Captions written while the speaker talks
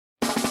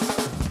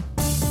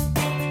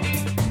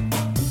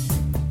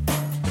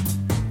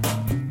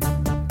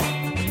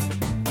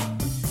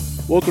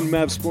Welcome to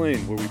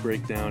Mavsplain, where we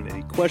break down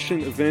a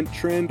question, event,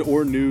 trend,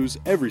 or news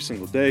every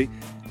single day.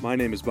 My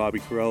name is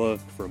Bobby Corella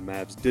from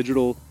Mavs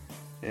Digital,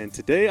 and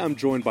today I'm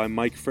joined by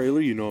Mike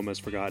Frailer. You know him as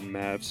Forgotten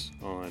Mavs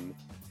on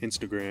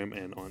Instagram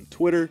and on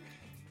Twitter,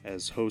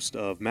 as host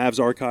of Mavs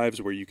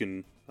Archives, where you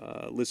can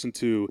listen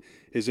to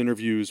his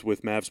interviews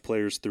with Mavs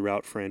players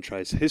throughout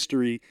franchise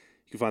history.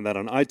 You can find that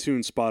on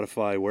iTunes,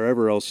 Spotify,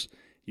 wherever else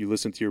you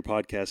listen to your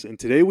podcast. And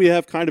today we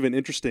have kind of an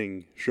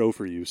interesting show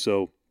for you.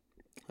 So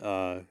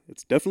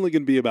it's definitely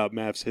going to be about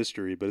Mavs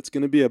history, but it's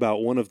going to be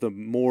about one of the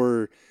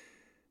more,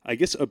 I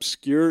guess,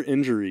 obscure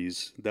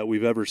injuries that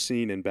we've ever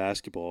seen in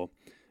basketball.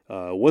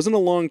 Wasn't a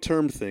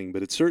long-term thing,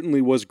 but it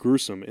certainly was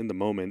gruesome in the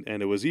moment,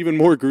 and it was even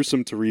more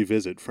gruesome to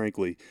revisit,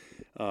 frankly.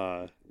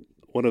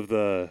 One of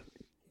the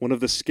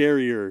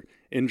scarier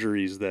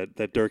injuries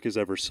that Dirk has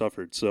ever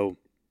suffered. So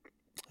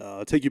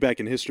I'll take you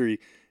back in history.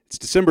 It's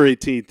December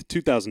 18th,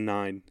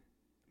 2009.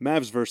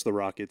 Mavs versus the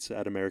Rockets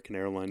at American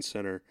Airlines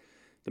Center.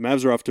 The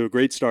Mavs are off to a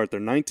great start. They're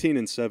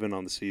 19-7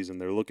 on the season.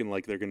 They're looking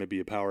like they're going to be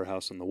a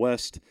powerhouse in the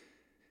West.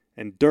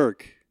 And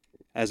Dirk,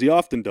 as he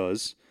often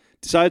does,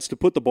 decides to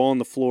put the ball on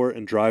the floor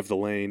and drive the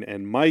lane.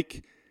 And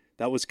Mike,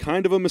 that was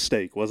kind of a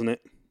mistake, wasn't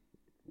it?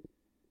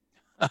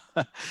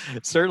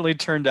 It certainly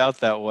turned out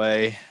that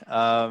way.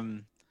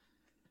 I've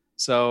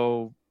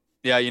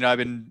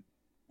been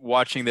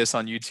watching this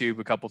on YouTube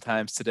a couple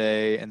times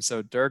today. And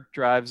so Dirk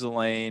drives the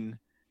lane,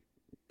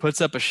 puts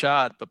up a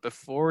shot, but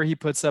before he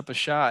puts up a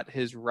shot,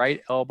 his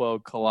right elbow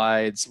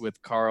collides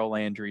with Carl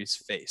Landry's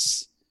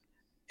face.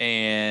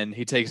 And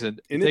he takes it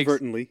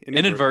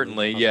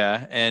inadvertently,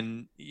 yeah.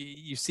 And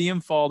you see him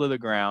fall to the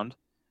ground.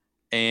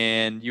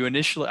 And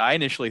I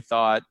initially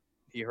thought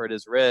he hurt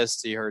his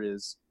wrist, he hurt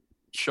his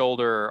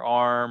shoulder or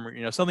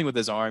arm, something with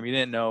his arm. You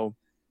didn't know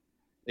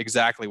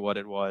exactly what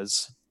it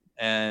was.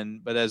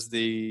 But as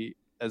the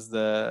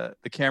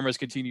cameras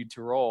continued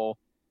to roll,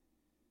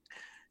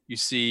 you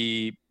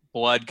see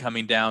blood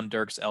coming down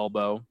Dirk's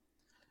elbow.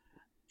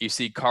 You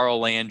see Carl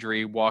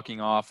Landry walking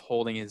off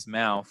holding his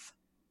mouth.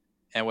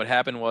 And what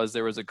happened was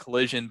there was a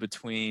collision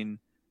between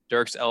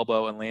Dirk's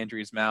elbow and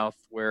Landry's mouth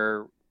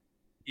where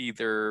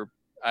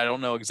I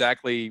don't know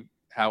exactly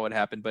how it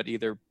happened, but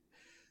either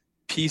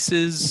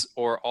pieces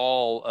or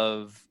all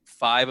of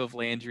 5 of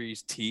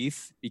Landry's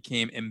teeth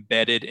became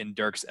embedded in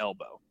Dirk's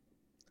elbow.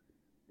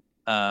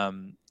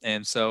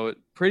 And so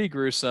pretty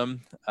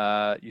gruesome.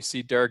 You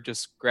see Dirk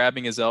just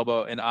grabbing his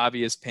elbow in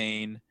obvious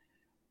pain.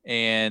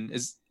 And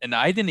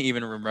I didn't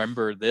even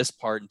remember this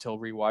part until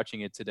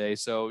rewatching it today.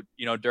 So,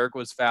 Dirk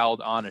was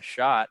fouled on a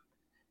shot,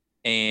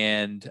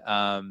 and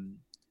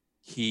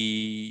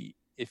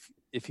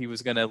if he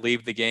was going to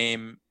leave the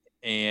game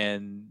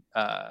and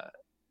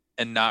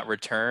not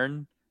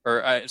return,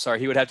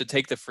 he would have to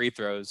take the free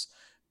throws,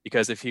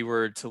 because if he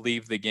were to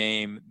leave the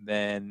game,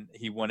 then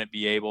he wouldn't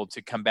be able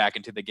to come back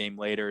into the game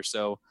later.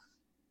 So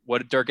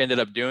what Dirk ended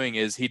up doing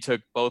is he took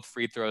both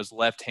free throws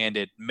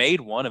left-handed, made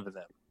one of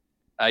them.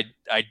 I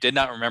did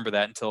not remember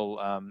that until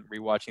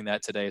rewatching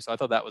that today. So I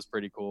thought that was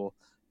pretty cool.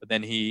 But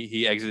then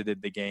he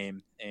exited the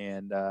game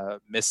and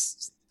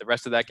missed the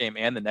rest of that game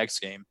and the next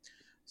game.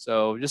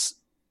 So just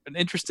an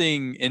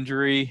interesting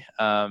injury.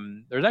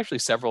 There's actually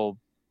several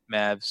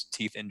Mavs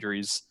teeth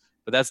injuries,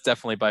 but that's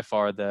definitely by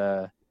far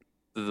the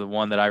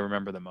one that I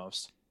remember the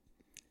most.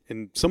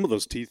 And some of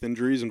those teeth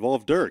injuries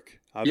involve Dirk.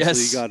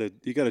 Obviously, yes.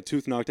 he got a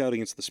tooth knocked out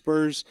against the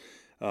Spurs,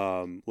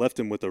 left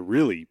him with a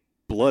really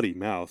bloody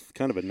mouth,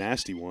 kind of a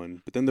nasty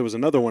one. But then there was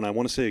another one, I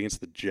want to say against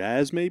the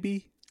Jazz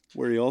maybe,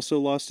 where he also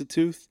lost a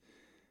tooth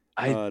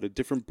at a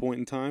different point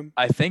in time.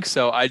 I think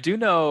so. I do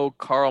know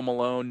Karl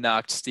Malone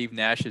knocked Steve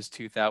Nash's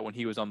tooth out when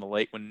he was on the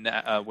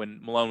when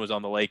Malone was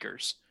on the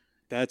Lakers.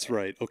 That's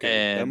right.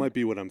 Okay, that might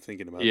be what I'm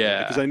thinking about.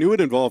 Yeah, because I knew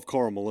it involved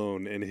Karl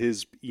Malone and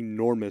his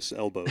enormous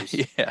elbows.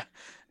 Yeah,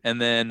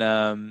 and then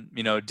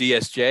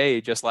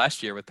DSJ just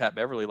last year with Pat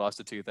Beverly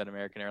lost a tooth at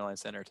American Airlines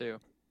Center too.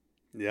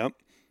 Yep.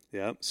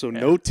 So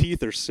no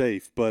teeth are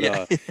safe,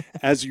 but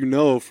as you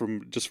know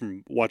from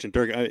watching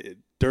Dirk,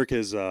 Dirk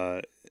has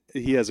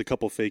he has a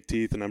couple fake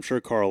teeth, and I'm sure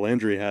Carl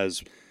Landry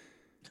has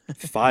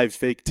 5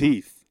 fake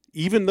teeth.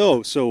 Even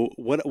though, so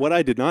what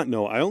I did not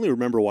know, I only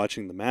remember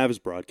watching the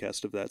Mavs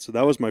broadcast of that. So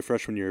that was my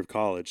freshman year of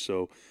college.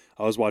 So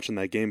I was watching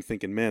that game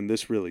thinking, man,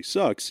 this really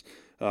sucks.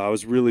 I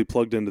was really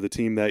plugged into the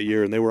team that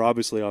year, and they were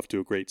obviously off to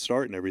a great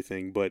start and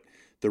everything. But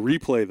the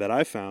replay that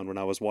I found when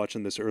I was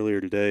watching this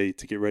earlier today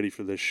to get ready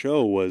for this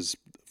show was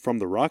from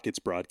the Rockets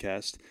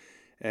broadcast.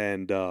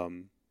 And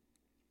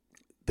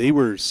they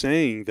were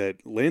saying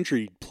that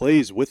Landry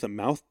plays with a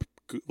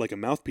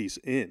mouthpiece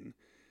in.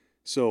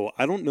 So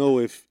I don't know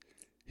if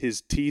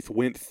his teeth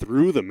went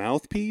through the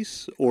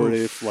mouthpiece or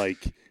if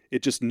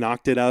it just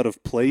knocked it out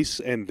of place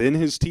and then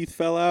his teeth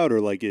fell out, or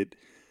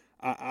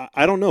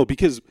I don't know,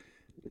 because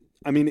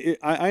I mean,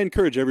 I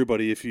encourage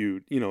everybody, if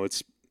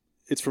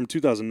it's from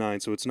 2009,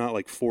 so it's not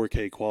like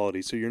 4K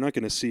quality, so you're not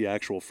going to see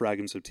actual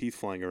fragments of teeth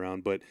flying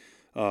around, but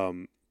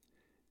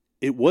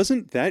it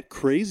wasn't that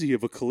crazy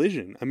of a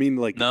collision. I mean,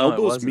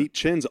 elbows meet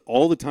chins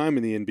all the time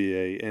in the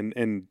NBA,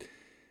 and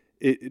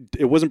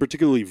it wasn't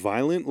particularly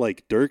violent.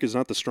 Like Dirk is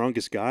not the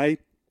strongest guy.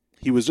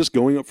 He was just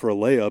going up for a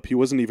layup. He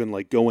wasn't even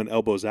like going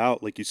elbows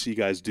out like you see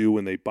guys do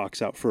when they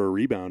box out for a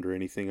rebound or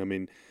anything. I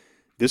mean,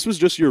 this was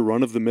just your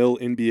run of the mill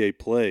NBA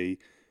play,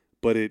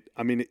 but it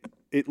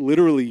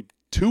literally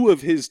two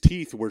of his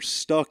teeth were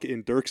stuck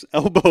in Dirk's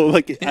elbow.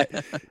 Like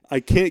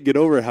I can't get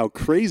over how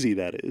crazy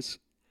that is.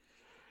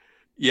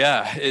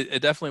 Yeah,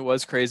 it definitely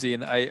was crazy.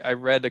 And I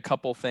read a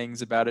couple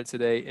things about it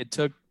today. It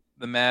took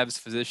the Mavs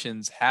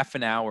physicians half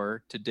an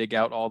hour to dig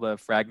out all the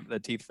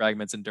teeth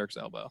fragments in Dirk's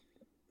elbow.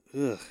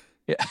 Ugh.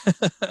 Yeah.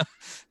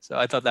 So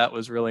I thought that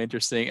was really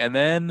interesting. And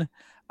then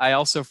I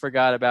also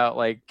forgot about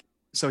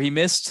so he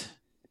missed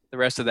the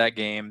rest of that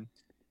game.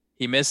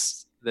 He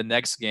missed the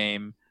next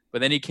game, but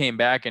then he came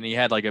back and he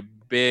had like a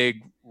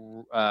big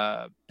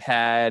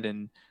pad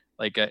and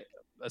like a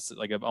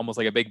almost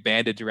like a big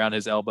bandage around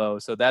his elbow.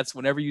 So that's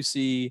whenever you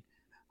see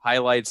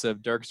highlights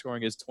of Dirk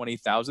scoring his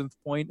 20,000th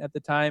point at the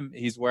time,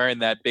 he's wearing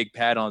that big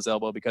pad on his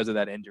elbow because of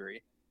that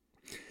injury.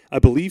 I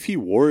believe he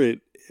wore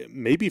it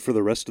maybe for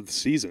the rest of the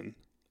season.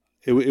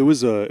 It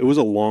was a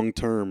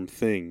long-term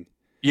thing.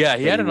 Yeah,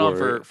 he had it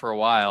on for a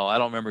while. I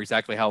don't remember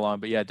exactly how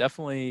long, but yeah,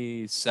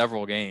 definitely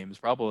several games,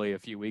 probably a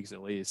few weeks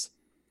at least.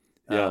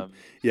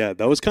 Yeah,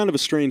 that was kind of a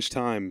strange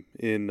time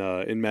in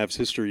Mavs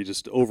history,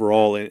 just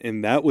overall,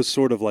 and that was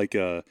sort of like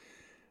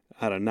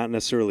not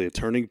necessarily a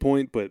turning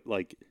point, but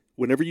like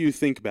whenever you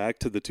think back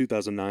to the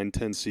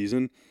 2009-10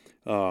 season,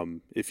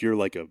 if you're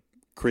like a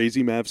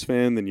crazy Mavs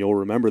fan, then you'll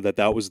remember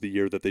that was the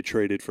year that they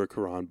traded for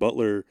Caron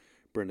Butler,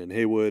 Brendan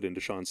Haywood, and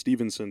Deshaun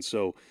Stevenson.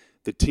 So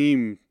the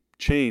team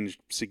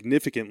changed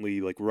significantly,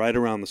 like right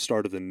around the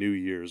start of the New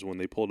Year's when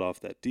they pulled off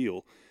that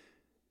deal.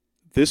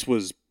 This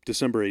was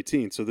December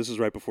 18th, so this is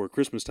right before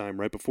Christmas time,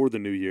 right before the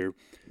New Year.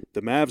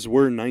 The Mavs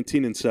were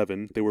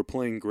 19-7. They were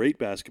playing great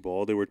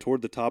basketball. They were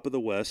toward the top of the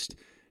West.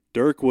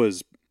 Dirk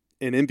was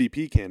an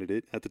MVP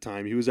candidate at the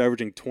time. He was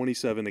averaging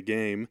 27 a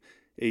game,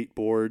 8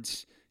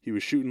 boards. He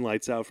was shooting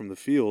lights out from the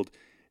field,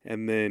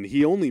 and then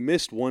he only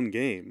missed one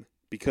game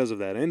because of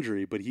that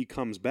injury, but he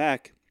comes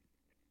back,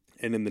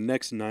 and in the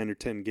next 9 or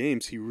 10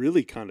 games, he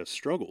really kind of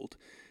struggled.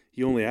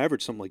 He only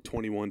averaged something like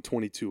 21,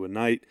 22 a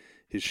night.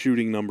 His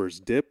shooting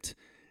numbers dipped,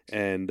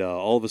 and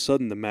all of a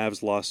sudden the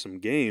Mavs lost some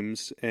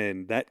games,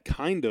 and that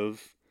kind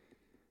of,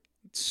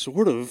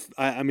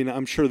 I mean,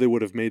 I'm sure they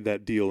would have made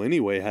that deal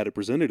anyway had it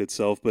presented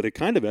itself, but it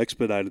kind of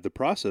expedited the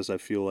process, I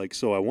feel like.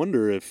 So I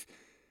wonder if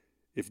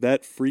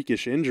that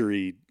freakish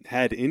injury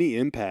had any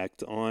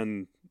impact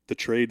on the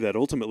trade that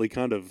ultimately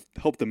kind of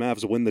helped the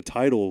Mavs win the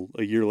title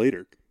a year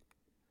later.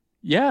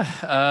 Yeah,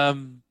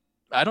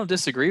 I don't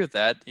disagree with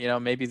that.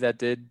 Maybe that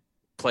did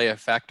play a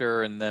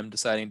factor in them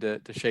deciding to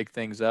shake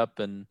things up,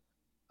 and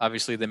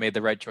obviously they made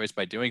the right choice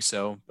by doing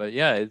so. But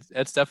yeah,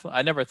 it's definitely,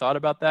 I never thought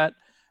about that.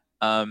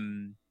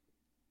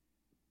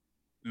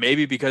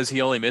 Maybe because he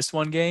only missed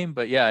one game,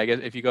 but yeah, I guess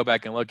if you go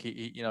back and look,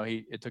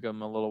 it took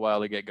him a little while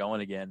to get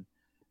going again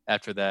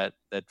after that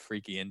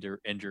freaky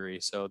injury.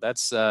 So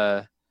that's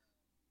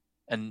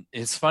and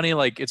it's funny,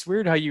 like it's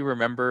weird how you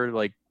remember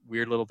like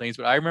weird little things,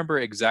 but I remember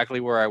exactly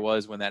where I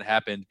was when that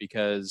happened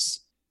because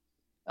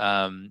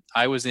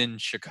I was in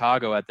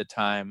Chicago at the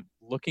time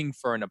looking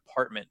for an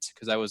apartment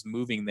because I was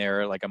moving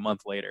there like a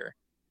month later.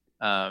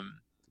 But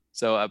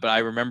I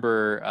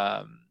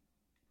remember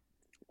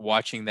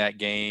watching that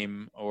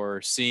game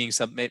or seeing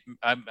something.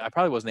 I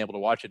probably wasn't able to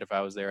watch it if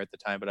I was there at the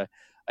time, but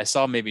I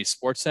saw maybe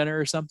Sports Center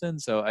or something.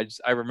 So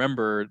I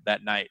remember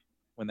that night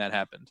when that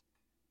happened.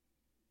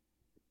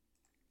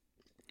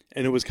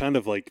 And it was kind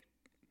of like,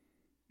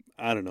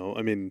 I don't know,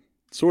 I mean,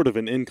 sort of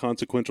an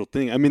inconsequential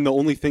thing. I mean, the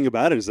only thing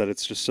about it is that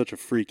it's just such a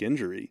freak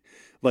injury.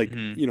 Like,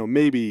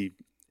 maybe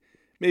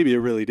it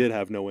really did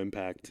have no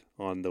impact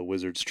on the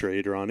Wizards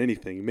trade or on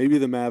anything. Maybe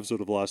the Mavs would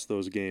have lost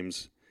those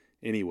games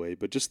anyway,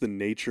 but just the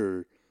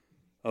nature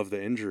of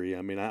the injury.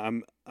 I mean,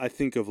 I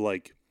think of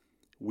like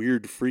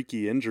weird,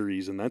 freaky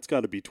injuries, and that's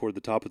got to be toward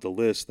the top of the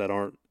list that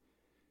aren't,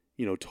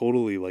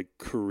 totally like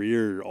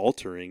career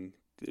altering.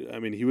 I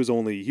mean, he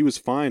was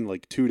fine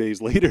like 2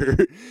 days later,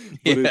 but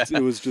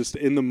it was just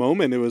in the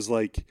moment. It was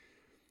like,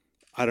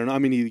 I don't know. I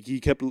mean,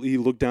 he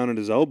looked down at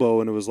his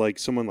elbow and it was like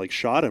someone like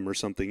shot him or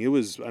something. It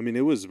was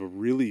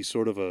really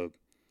sort of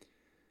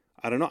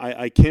I don't know.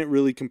 I can't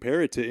really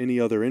compare it to any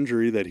other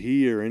injury that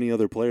he or any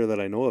other player that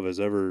I know of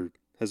has ever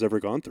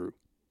gone through.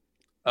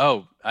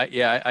 Oh,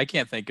 I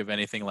can't think of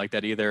anything like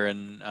that either.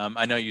 And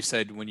I know you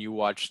said when you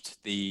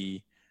watched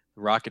the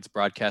Rockets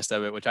broadcast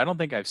of it, which I don't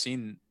think I've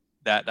seen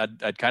that.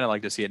 I'd kind of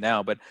like to see it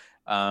now, but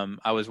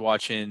I was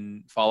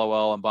watching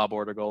Followell and Bob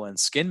Ortegel, and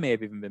Skin may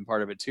have even been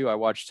part of it too. I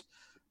watched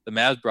the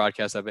Mavs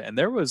broadcast of it, and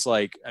there was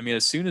like, I mean,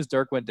 as soon as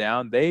Dirk went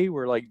down, they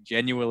were like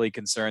genuinely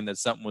concerned that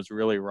something was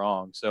really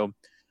wrong. So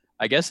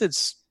I guess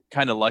it's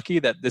kind of lucky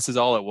that this is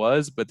all it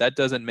was, but that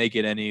doesn't make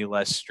it any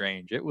less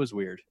strange. It was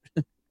weird.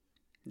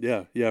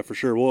 Yeah, for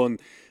sure. Well,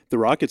 and the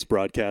Rockets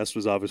broadcast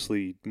was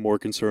obviously more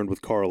concerned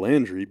with Carl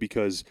Landry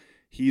because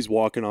he's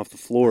walking off the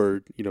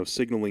floor,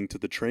 signaling to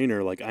the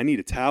trainer, like, I need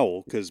a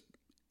towel because,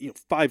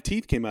 5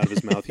 teeth came out of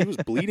his mouth. He was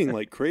bleeding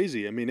like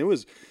crazy. I mean, it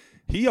was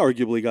he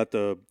arguably got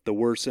the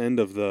worst end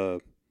of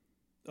the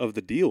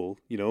deal,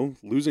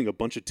 losing a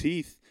bunch of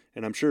teeth,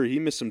 and I'm sure he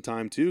missed some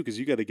time too because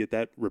you got to get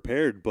that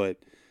repaired. But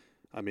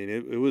I mean,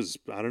 it was,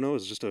 I don't know, it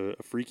was just a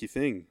freaky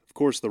thing. Of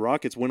course, the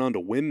Rockets went on to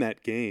win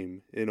that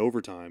game in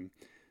overtime.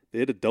 They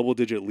had a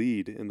double-digit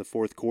lead in the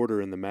fourth quarter,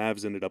 and the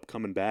Mavs ended up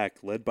coming back,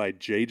 led by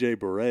J.J.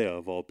 Barea,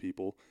 of all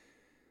people.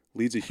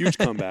 Leads a huge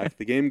comeback.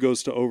 The game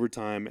goes to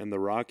overtime, and the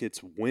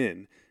Rockets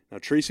win. Now,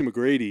 Tracy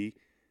McGrady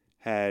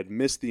had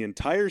missed the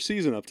entire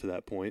season up to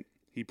that point.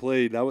 He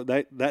played,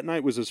 that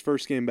night was his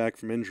first game back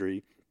from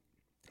injury.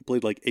 He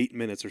played like 8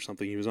 minutes or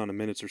something. He was on a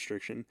minutes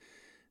restriction.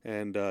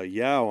 And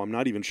Yao, I'm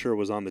not even sure,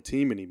 was on the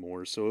team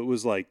anymore. So it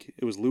was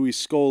Louis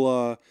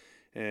Scola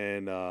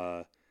and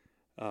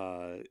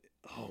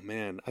oh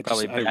man, I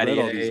read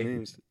all these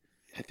names.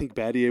 I think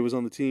Battier was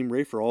on the team.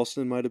 Rafer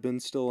Alston might have been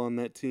still on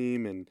that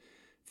team, and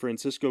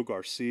Francisco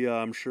Garcia,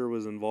 I'm sure,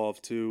 was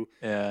involved too.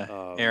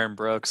 Yeah, Aaron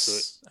Brooks.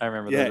 So, I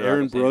remember. Yeah,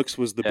 Aaron Brooks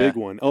was the big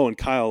one. Oh, and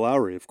Kyle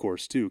Lowry, of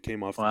course, too,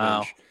 came off the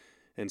bench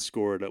and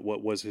scored at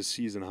what was his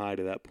season high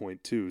to that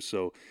point too.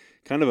 So,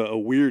 kind of a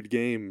weird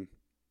game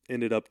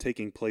ended up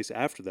taking place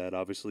after that.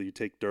 Obviously, you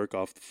take Dirk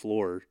off the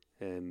floor,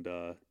 and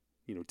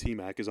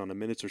T-Mac is on a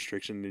minutes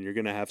restriction, and you're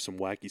going to have some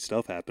wacky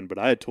stuff happen. But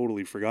I had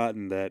totally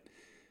forgotten that,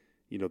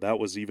 that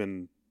was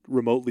even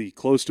remotely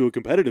close to a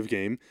competitive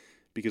game,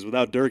 because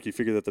without Dirk, you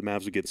figure that the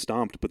Mavs would get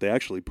stomped, but they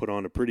actually put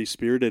on a pretty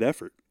spirited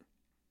effort.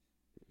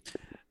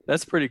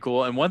 That's pretty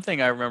cool. And one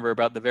thing I remember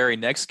about the very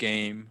next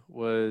game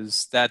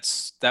was that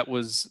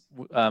was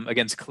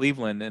against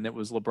Cleveland, and it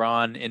was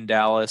LeBron in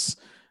Dallas,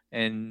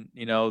 and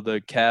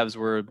the Cavs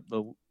were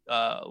the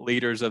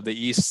leaders of the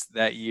East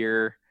that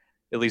year,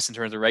 at least in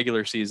terms of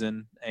regular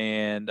season.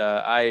 And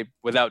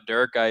without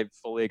Dirk, I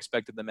fully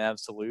expected the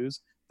Mavs to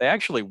lose. They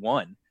actually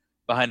won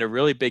behind a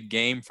really big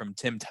game from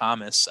Tim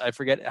Thomas. I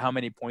forget how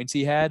many points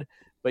he had,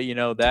 but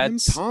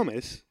that's Tim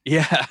Thomas.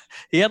 Yeah,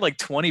 he had like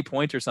 20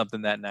 points or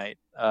something that night.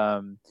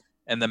 And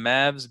the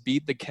Mavs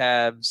beat the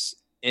Cavs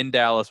in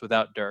Dallas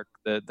without Dirk.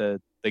 The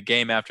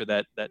game after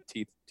that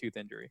tooth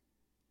injury.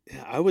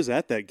 Yeah, I was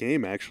at that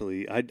game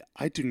actually.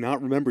 I do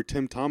not remember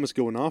Tim Thomas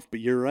going off, but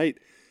you're right.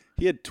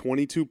 He had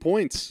 22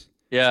 points.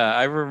 Yeah,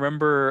 I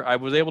remember I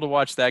was able to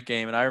watch that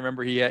game, and I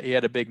remember he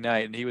had a big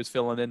night, and he was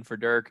filling in for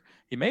Dirk.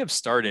 He may have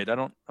started.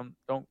 Don't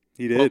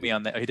he did. quote me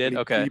on that. He did?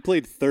 Okay. He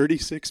played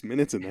 36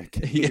 minutes in that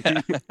game.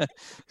 Yeah.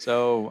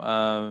 So,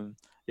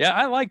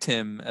 I liked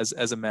him as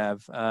a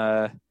Mav.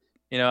 I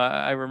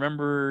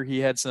remember he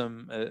had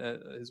some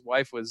his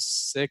wife was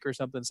sick or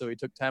something, so he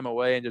took time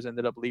away and just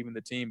ended up leaving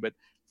the team. But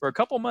for a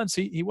couple months,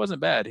 he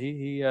wasn't bad.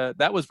 He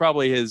that was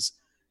probably his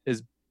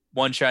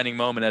one shining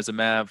moment as a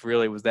Mav,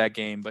 really, was that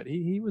game. But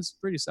he was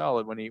pretty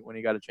solid when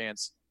he got a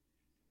chance.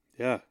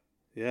 Yeah,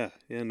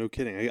 no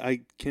kidding.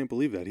 I can't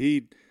believe that.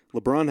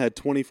 LeBron had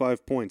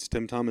 25 points.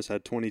 Tim Thomas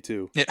had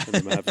 22. Yeah. And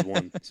the Mavs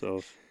won.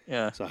 So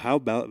yeah. So how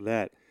about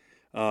that?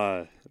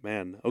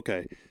 Man,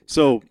 okay.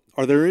 So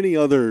are there any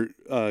other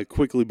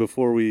quickly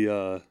before we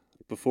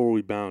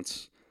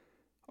bounce?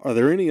 Are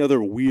there any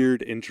other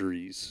weird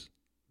injuries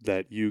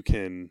that you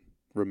can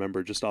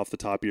remember just off the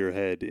top of your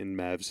head in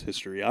Mavs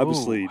history?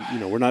 Obviously,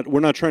 we're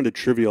not trying to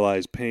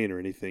trivialize pain or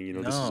anything.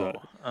 No. This is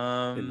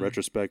in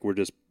retrospect, we're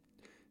just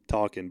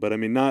talking. But I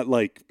mean, not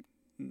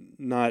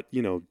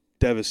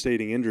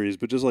devastating injuries,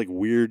 but just like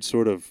weird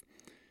sort of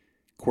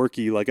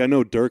quirky. Like I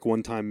know Dirk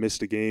one time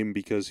missed a game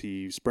because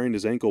he sprained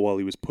his ankle while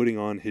he was putting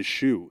on his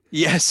shoe.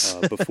 Yes.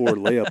 Before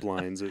layup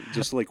lines.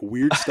 Just like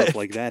weird stuff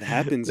like that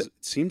happens. It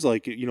seems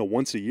like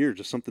once a year,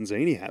 just something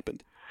zany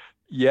happened.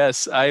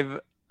 Yes, I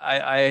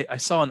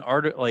saw an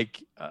article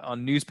like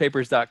on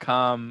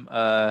newspapers.com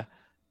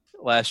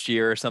last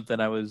year or something.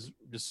 I was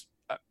just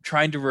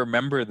trying to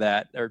remember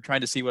that, or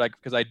trying to see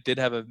because I did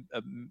have a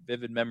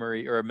vivid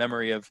memory, or a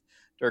memory of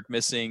Dirk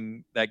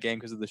missing that game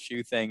because of the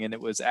shoe thing. And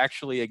it was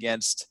actually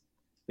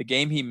the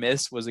game he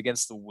missed was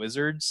against the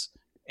Wizards.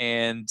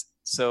 And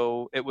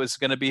so it was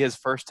going to be his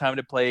first time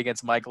to play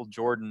against Michael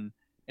Jordan,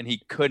 and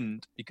he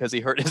couldn't because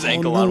he hurt his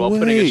ankle while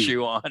putting a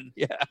shoe on.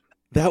 Yeah.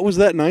 That was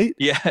that night?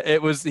 Yeah,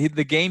 it was the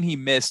game he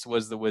missed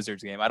was the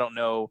Wizards game. I don't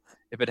know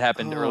if it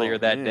happened earlier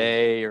that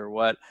day or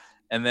what.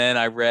 And then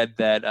I read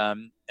that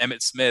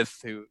Emmitt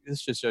Smith,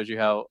 this just shows you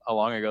how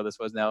long ago this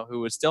was now, who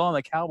was still on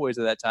the Cowboys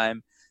at that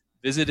time,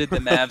 visited the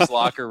Mavs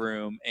locker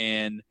room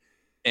and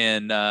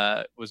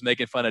was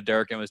making fun of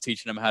Dirk and was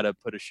teaching him how to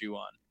put a shoe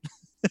on.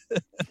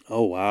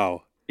 Oh,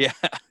 wow. Yeah.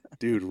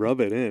 Dude, rub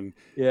it in.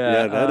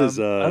 Yeah, that is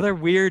other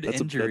weird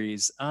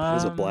injuries. That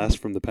is a blast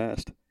from the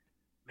past.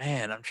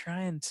 Man, I'm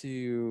trying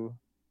to.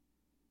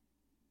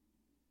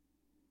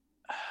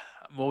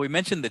 Well, we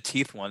mentioned the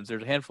teeth ones.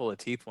 There's a handful of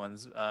teeth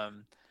ones,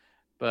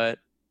 but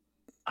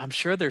I'm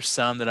sure there's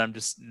some that I'm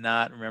just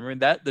not remembering.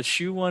 That the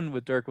shoe one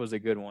with Dirk was a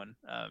good one.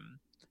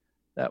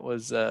 That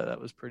was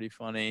pretty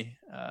funny.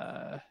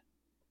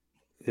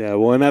 Yeah,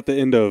 well, and at the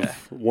end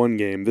of one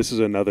game, this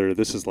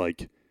is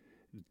like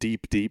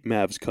deep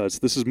Mavs cuts.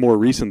 This is more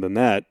recent than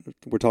that.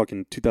 We're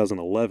talking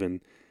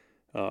 2011.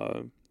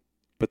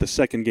 But the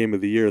second game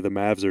of the year, the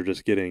Mavs are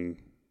just getting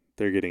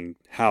they're getting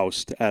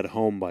housed at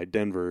home by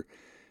Denver,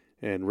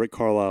 and Rick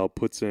Carlisle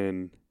puts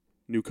in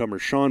newcomer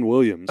Sean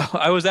Williams.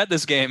 I was at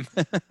this game.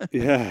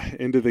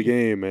 Into the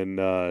game,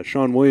 and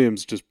Sean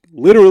Williams just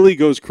literally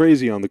goes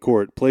crazy on the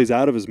court, plays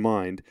out of his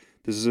mind.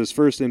 This is his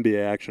first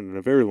NBA action in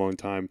a very long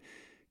time.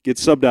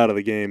 Gets subbed out of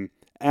the game,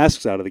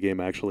 asks out of the game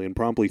actually, and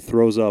promptly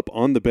throws up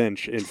on the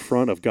bench in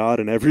front of God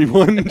and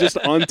everyone, just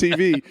on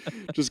TV,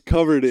 just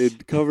covered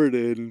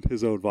in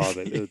his own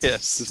vomit.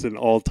 It's just an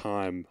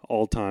all-time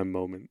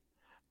moment.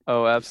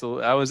 Oh,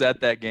 absolutely! I was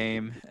at that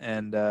game,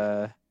 and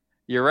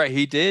you're right.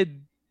 He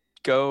did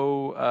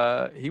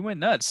go. He went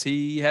nuts.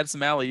 He had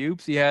some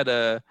alley-oops. He had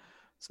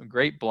some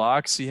great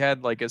blocks. He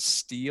had like a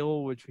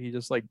steal, which he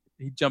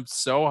jumped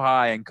so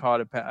high and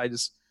caught it.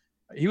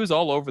 He was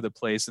all over the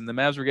place, and the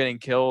Mavs were getting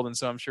killed, and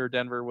so I'm sure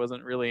Denver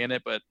wasn't really in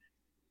it, but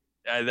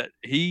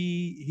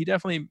he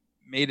definitely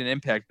made an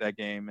impact that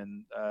game.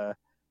 And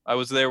I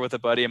was there with a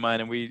buddy of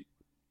mine, and we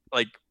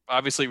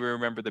obviously we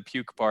remember the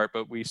puke part,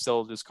 but we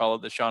still just call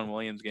it the Sean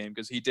Williams game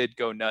because he did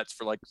go nuts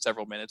for like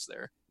several minutes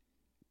there.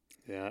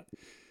 Yeah,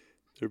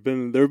 there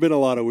have been a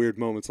lot of weird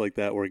moments like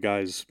that where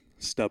guys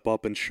step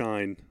up and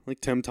shine,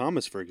 like Tim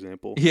Thomas, for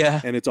example.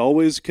 Yeah. And it's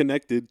always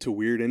connected to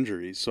weird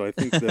injuries. So I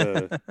think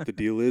the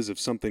deal is if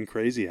something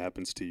crazy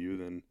happens to you,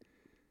 then,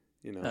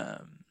 you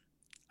know.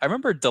 I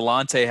remember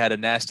Delonte had a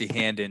nasty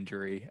hand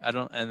injury.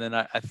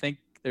 I think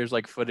there's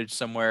like footage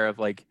somewhere of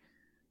like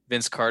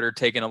Vince Carter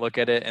taking a look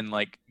at it and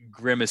like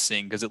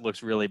grimacing because it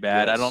looks really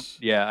bad.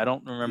 Yes. I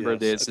don't remember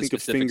this. I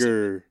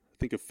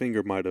think a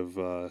finger might have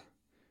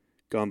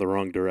gone the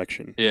wrong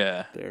direction.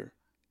 Yeah. There,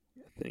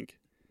 I think.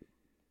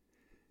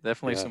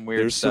 Definitely some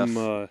weird stuff.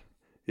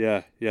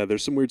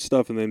 There's some weird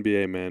stuff in the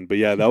NBA, man. But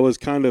yeah, that was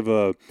kind of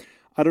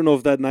I don't know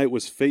if that night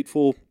was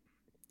fateful,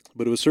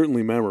 but it was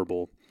certainly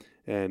memorable.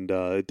 And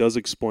it does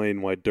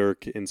explain why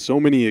Dirk, in so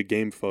many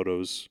game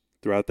photos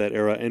throughout that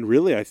era, and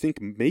really I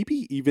think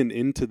maybe even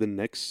into the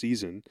next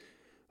season,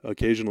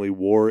 occasionally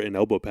wore an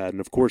elbow pad. And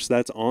of course,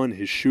 that's on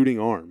his shooting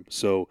arm.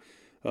 So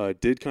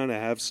it did kind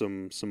of have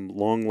some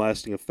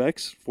long-lasting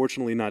effects.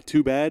 Fortunately, not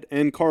too bad.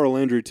 And Carl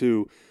Landry,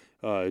 too,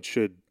 it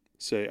should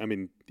say, I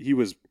mean, he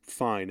was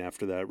fine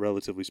after that,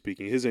 relatively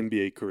speaking. His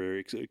NBA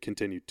career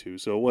continued too,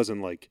 so it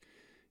wasn't like,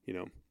 you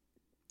know,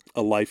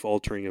 a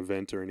life-altering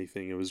event or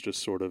anything. It was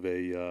just sort of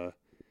a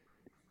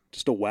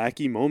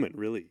wacky moment,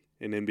 really,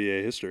 in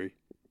NBA history.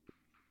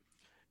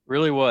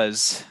 Really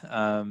was.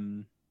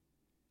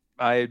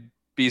 I'd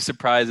be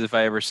surprised if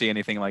I ever see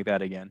anything like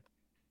that again.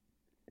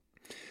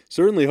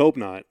 Certainly hope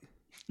not.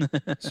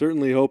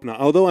 Certainly hope not.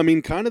 Although, I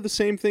mean, kind of the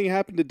same thing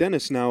happened to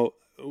Dennis. Now,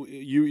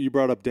 you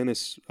brought up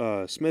Dennis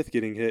Smith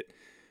getting hit.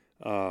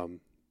 That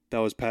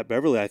was Pat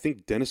Beverly. I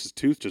think Dennis's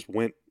tooth just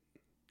went.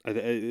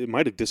 It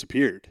might have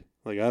disappeared.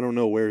 Like, I don't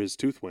know where his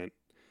tooth went.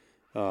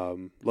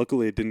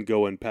 Luckily, it didn't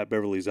go in Pat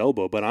Beverly's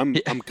elbow. But I'm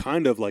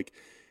kind of like,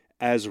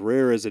 as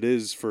rare as it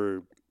is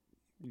for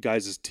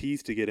guys'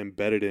 teeth to get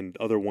embedded in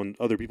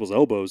other people's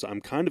elbows,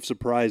 I'm kind of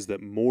surprised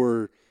that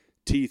more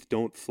teeth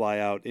don't fly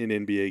out in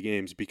NBA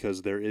games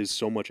because there is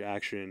so much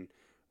action,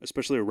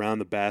 especially around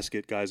the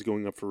basket, guys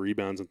going up for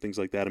rebounds and things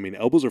like that. I mean,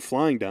 elbows are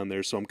flying down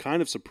there, so I'm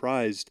kind of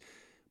surprised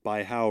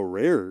by how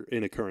rare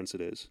an occurrence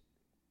it is.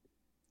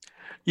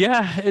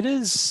 Yeah, it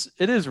is.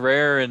 It is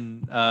rare,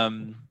 and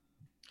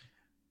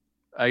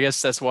I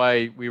guess that's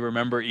why we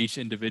remember each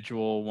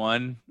individual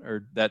one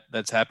or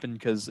that's happened,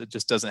 because it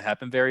just doesn't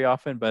happen very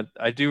often. But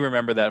I do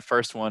remember that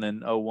first one in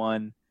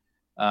 2001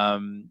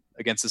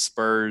 against the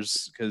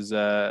Spurs, because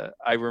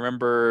I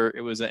remember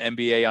it was an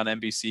NBA on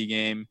NBC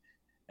game.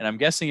 And I'm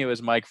guessing it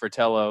was Mike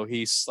Fratello.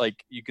 He's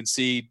like, you can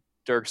see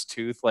Dirk's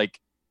tooth like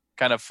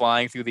kind of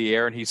flying through the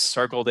air, and he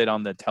circled it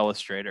on the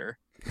telestrator.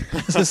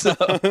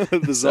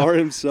 The czar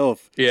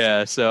himself.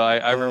 Yeah, so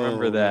I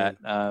remember that.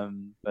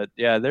 But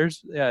yeah,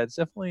 it's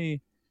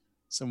definitely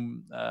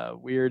some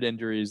weird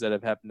injuries that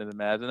have happened to the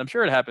Mavs, and I'm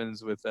sure it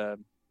happens with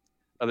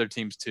other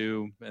teams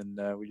too,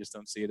 and we just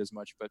don't see it as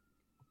much. But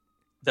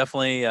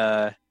definitely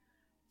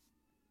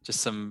just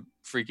some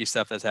freaky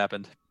stuff that's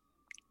happened.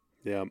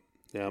 Yeah.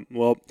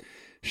 Well,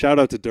 shout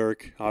out to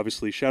Dirk,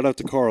 obviously. Shout out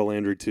to Carl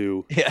Landry,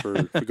 too,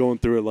 for going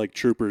through it like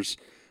troopers.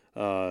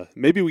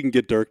 Maybe we can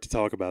get Dirk to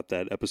talk about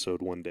that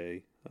episode one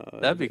day.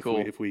 That'd be cool.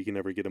 If we can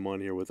ever get him on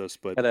here with us.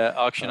 But gotta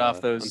auction off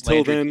those until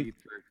Landry then, teeth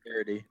for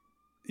charity.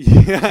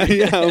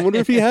 Yeah. I wonder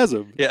if he has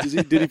them. Yeah.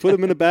 Did he put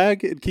them in a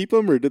bag and keep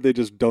them, or did they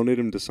just donate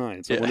them to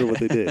science? I wonder what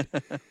they did.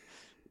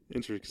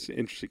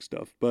 Interesting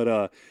stuff.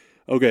 But,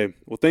 okay.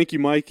 Well, thank you,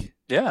 Mike.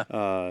 Yeah.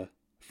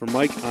 For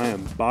Mike, I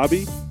am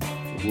Bobby.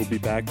 We'll be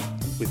back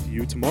with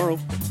you tomorrow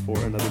for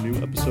another new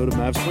episode of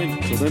Mavs Swing.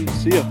 Until then,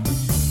 see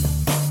ya.